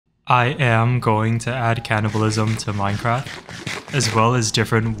I am going to add cannibalism to Minecraft, as well as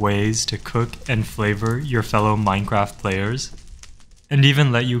different ways to cook and flavor your fellow Minecraft players, and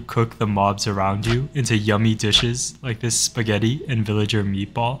even let you cook the mobs around you into yummy dishes like this spaghetti and villager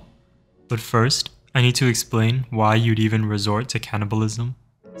meatball. But first, I need to explain why you'd even resort to cannibalism,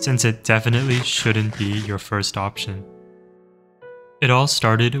 since it definitely shouldn't be your first option. It all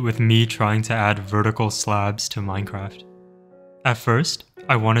started with me trying to add vertical slabs to Minecraft. At first,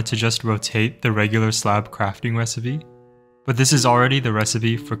 I wanted to just rotate the regular slab crafting recipe, but this is already the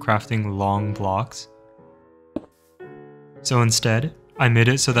recipe for crafting long blocks. So instead, I made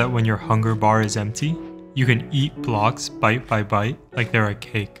it so that when your hunger bar is empty, you can eat blocks bite by bite like they're a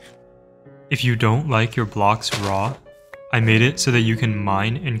cake. If you don't like your blocks raw, I made it so that you can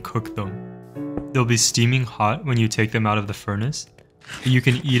mine and cook them. They'll be steaming hot when you take them out of the furnace, but you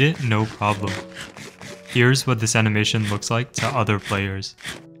can eat it no problem. Here's what this animation looks like to other players.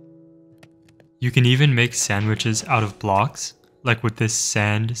 You can even make sandwiches out of blocks, like with this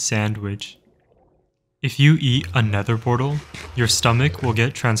sand sandwich. If you eat a nether portal, your stomach will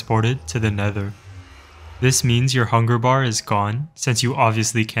get transported to the nether. This means your hunger bar is gone, since you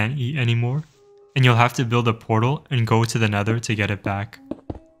obviously can't eat anymore, and you'll have to build a portal and go to the nether to get it back.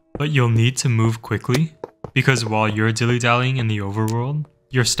 But you'll need to move quickly, because while you're dilly-dallying in the overworld,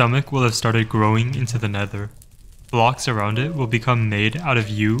 your stomach will have started growing into the nether. Blocks around it will become made out of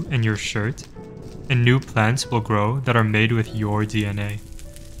you and your shirt, and new plants will grow that are made with your DNA.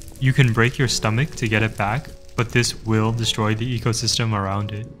 You can break your stomach to get it back, but this will destroy the ecosystem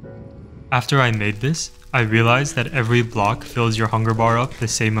around it. After I made this, I realized that every block fills your hunger bar up the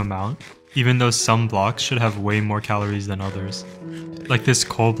same amount, even though some blocks should have way more calories than others. Like this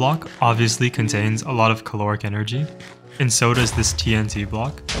coal block obviously contains a lot of caloric energy, and so does this TNT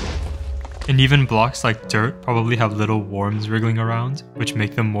block. And even blocks like dirt probably have little worms wriggling around, which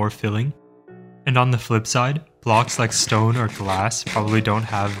make them more filling. And on the flip side, blocks like stone or glass probably don't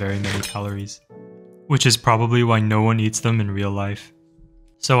have very many calories, which is probably why no one eats them in real life.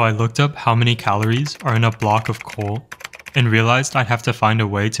 So I looked up how many calories are in a block of coal, and realized I'd have to find a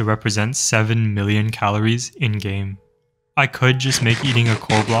way to represent 7 million calories in-game. I could just make eating a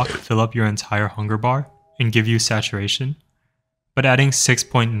coal block fill up your entire hunger bar and give you saturation, but adding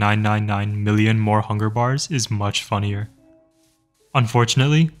 6.999 million more hunger bars is much funnier.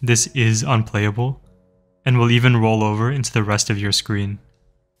 Unfortunately, this is unplayable, and will even roll over into the rest of your screen.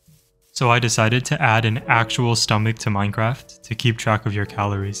 So I decided to add an actual stomach to Minecraft to keep track of your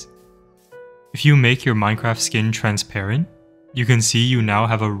calories. If you make your Minecraft skin transparent, you can see you now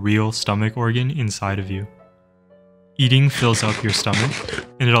have a real stomach organ inside of you. Eating fills up your stomach,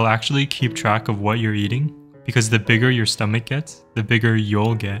 and it'll actually keep track of what you're eating, because the bigger your stomach gets, the bigger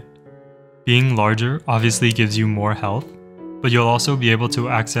you'll get. Being larger obviously gives you more health, but you'll also be able to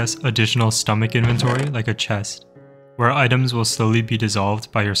access additional stomach inventory like a chest, where items will slowly be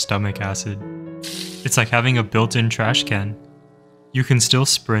dissolved by your stomach acid. It's like having a built-in trash can. You can still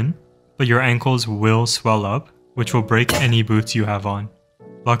sprint, but your ankles will swell up, which will break any boots you have on.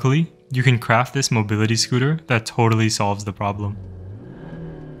 Luckily, you can craft this mobility scooter that totally solves the problem.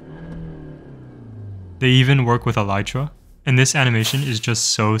 They even work with elytra, and this animation is just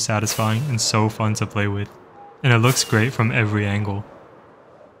so satisfying and so fun to play with, and it looks great from every angle.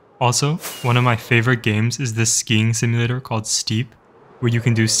 Also, one of my favorite games is this skiing simulator called Steep, where you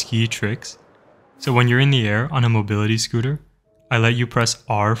can do ski tricks. So when you're in the air on a mobility scooter, I let you press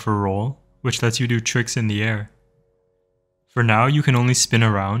R for roll, which lets you do tricks in the air. For now, you can only spin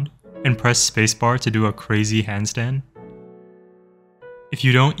around, and press spacebar to do a crazy handstand. If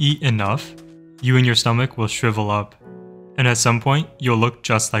you don't eat enough, you and your stomach will shrivel up, and at some point, you'll look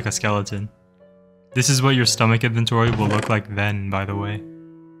just like a skeleton. This is what your stomach inventory will look like then, by the way.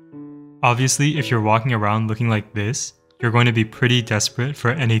 Obviously, if you're walking around looking like this, you're going to be pretty desperate for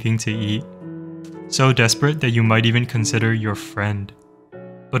anything to eat. So desperate that you might even consider your friend.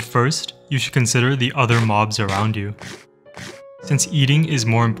 But first, you should consider the other mobs around you. Since eating is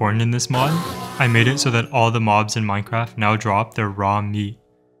more important in this mod, I made it so that all the mobs in Minecraft now drop their raw meat,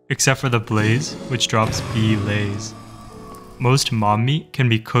 except for the blaze, which drops B-lays. Most mob meat can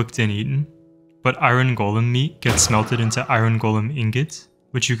be cooked and eaten, but iron golem meat gets smelted into iron golem ingots,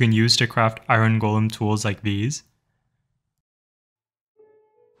 which you can use to craft iron golem tools like these,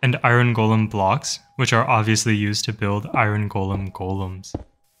 and iron golem blocks, which are obviously used to build iron golem golems.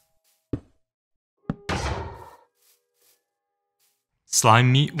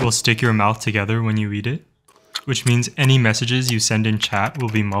 Slime meat will stick your mouth together when you eat it, which means any messages you send in chat will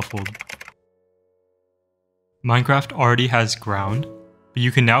be muffled. Minecraft already has ground, but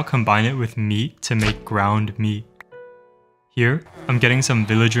you can now combine it with meat to make ground meat. Here, I'm getting some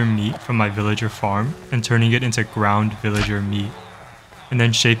villager meat from my villager farm and turning it into ground villager meat, and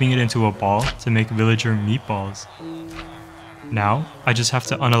then shaping it into a ball to make villager meatballs. Now, I just have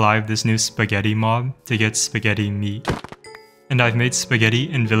to unalive this new spaghetti mob to get spaghetti meat. And I've made spaghetti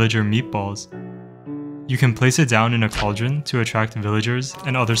and villager meatballs. You can place it down in a cauldron to attract villagers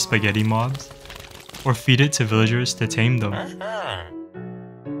and other spaghetti mobs, or feed it to villagers to tame them.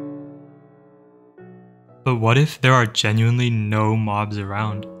 But what if there are genuinely no mobs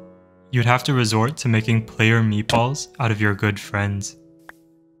around? You'd have to resort to making player meatballs out of your good friends.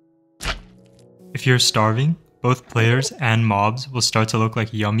 If you're starving, both players and mobs will start to look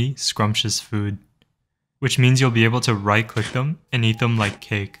like yummy, scrumptious food, which means you'll be able to right-click them and eat them like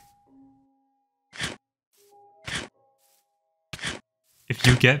cake. If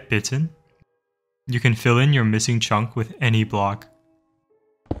you get bitten, you can fill in your missing chunk with any block,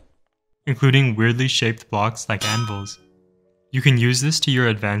 including weirdly shaped blocks like anvils. You can use this to your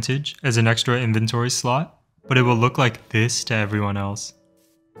advantage as an extra inventory slot, but it will look like this to everyone else.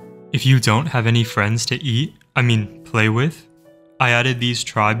 If you don't have any friends to play with, I added these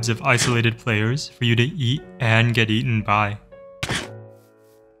tribes of isolated players for you to eat and get eaten by.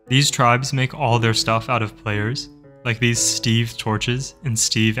 These tribes make all their stuff out of players, like these Steve torches and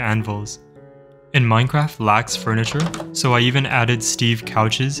Steve anvils. And Minecraft lacks furniture, so I even added Steve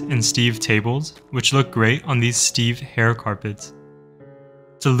couches and Steve tables, which look great on these Steve hair carpets.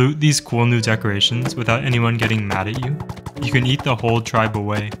 To loot these cool new decorations without anyone getting mad at you, you can eat the whole tribe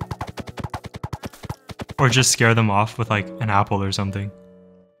away. Or just scare them off with like an apple or something.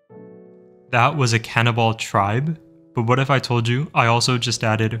 That was a cannibal tribe, but what if I told you I also just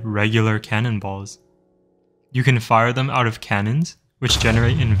added regular cannonballs? You can fire them out of cannons, which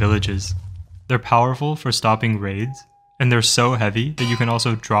generate in villages. They're powerful for stopping raids, and they're so heavy that you can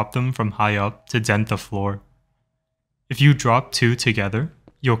also drop them from high up to dent the floor. If you drop two together,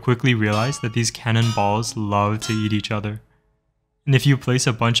 you'll quickly realize that these cannonballs love to eat each other. And if you place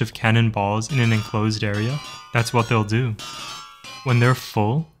a bunch of cannonballs in an enclosed area, that's what they'll do. When they're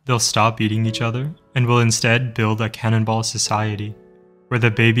full, they'll stop eating each other and will instead build a cannonball society, where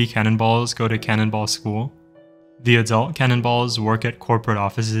the baby cannonballs go to cannonball school, the adult cannonballs work at corporate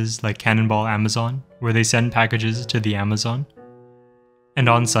offices like Cannonball Amazon, where they send packages to the Amazon, and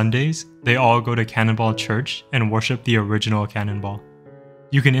on Sundays, they all go to Cannonball Church and worship the original cannonball.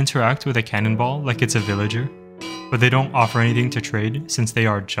 You can interact with a cannonball like it's a villager, but they don't offer anything to trade since they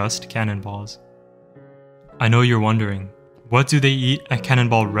are just cannonballs. I know you're wondering, what do they eat at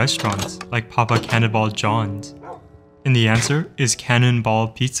cannonball restaurants like Papa Cannonball John's? And the answer is cannonball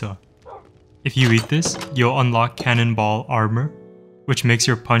pizza. If you eat this, you'll unlock cannonball armor, which makes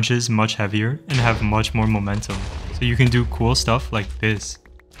your punches much heavier and have much more momentum, so you can do cool stuff like this.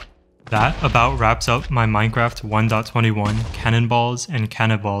 That about wraps up my Minecraft 1.21 Cannonballs and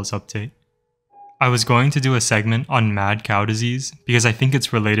Cannibals update. I was going to do a segment on mad cow disease because I think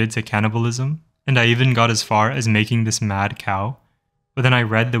it's related to cannibalism, and I even got as far as making this mad cow, but then I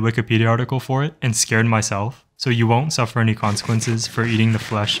read the Wikipedia article for it and scared myself, so you won't suffer any consequences for eating the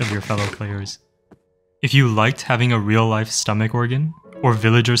flesh of your fellow players. If you liked having a real-life stomach organ, or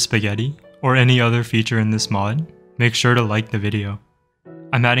villager spaghetti, or any other feature in this mod, make sure to like the video.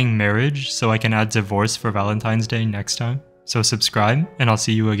 I'm adding marriage so I can add divorce for Valentine's Day next time, so subscribe and I'll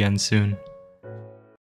see you again soon.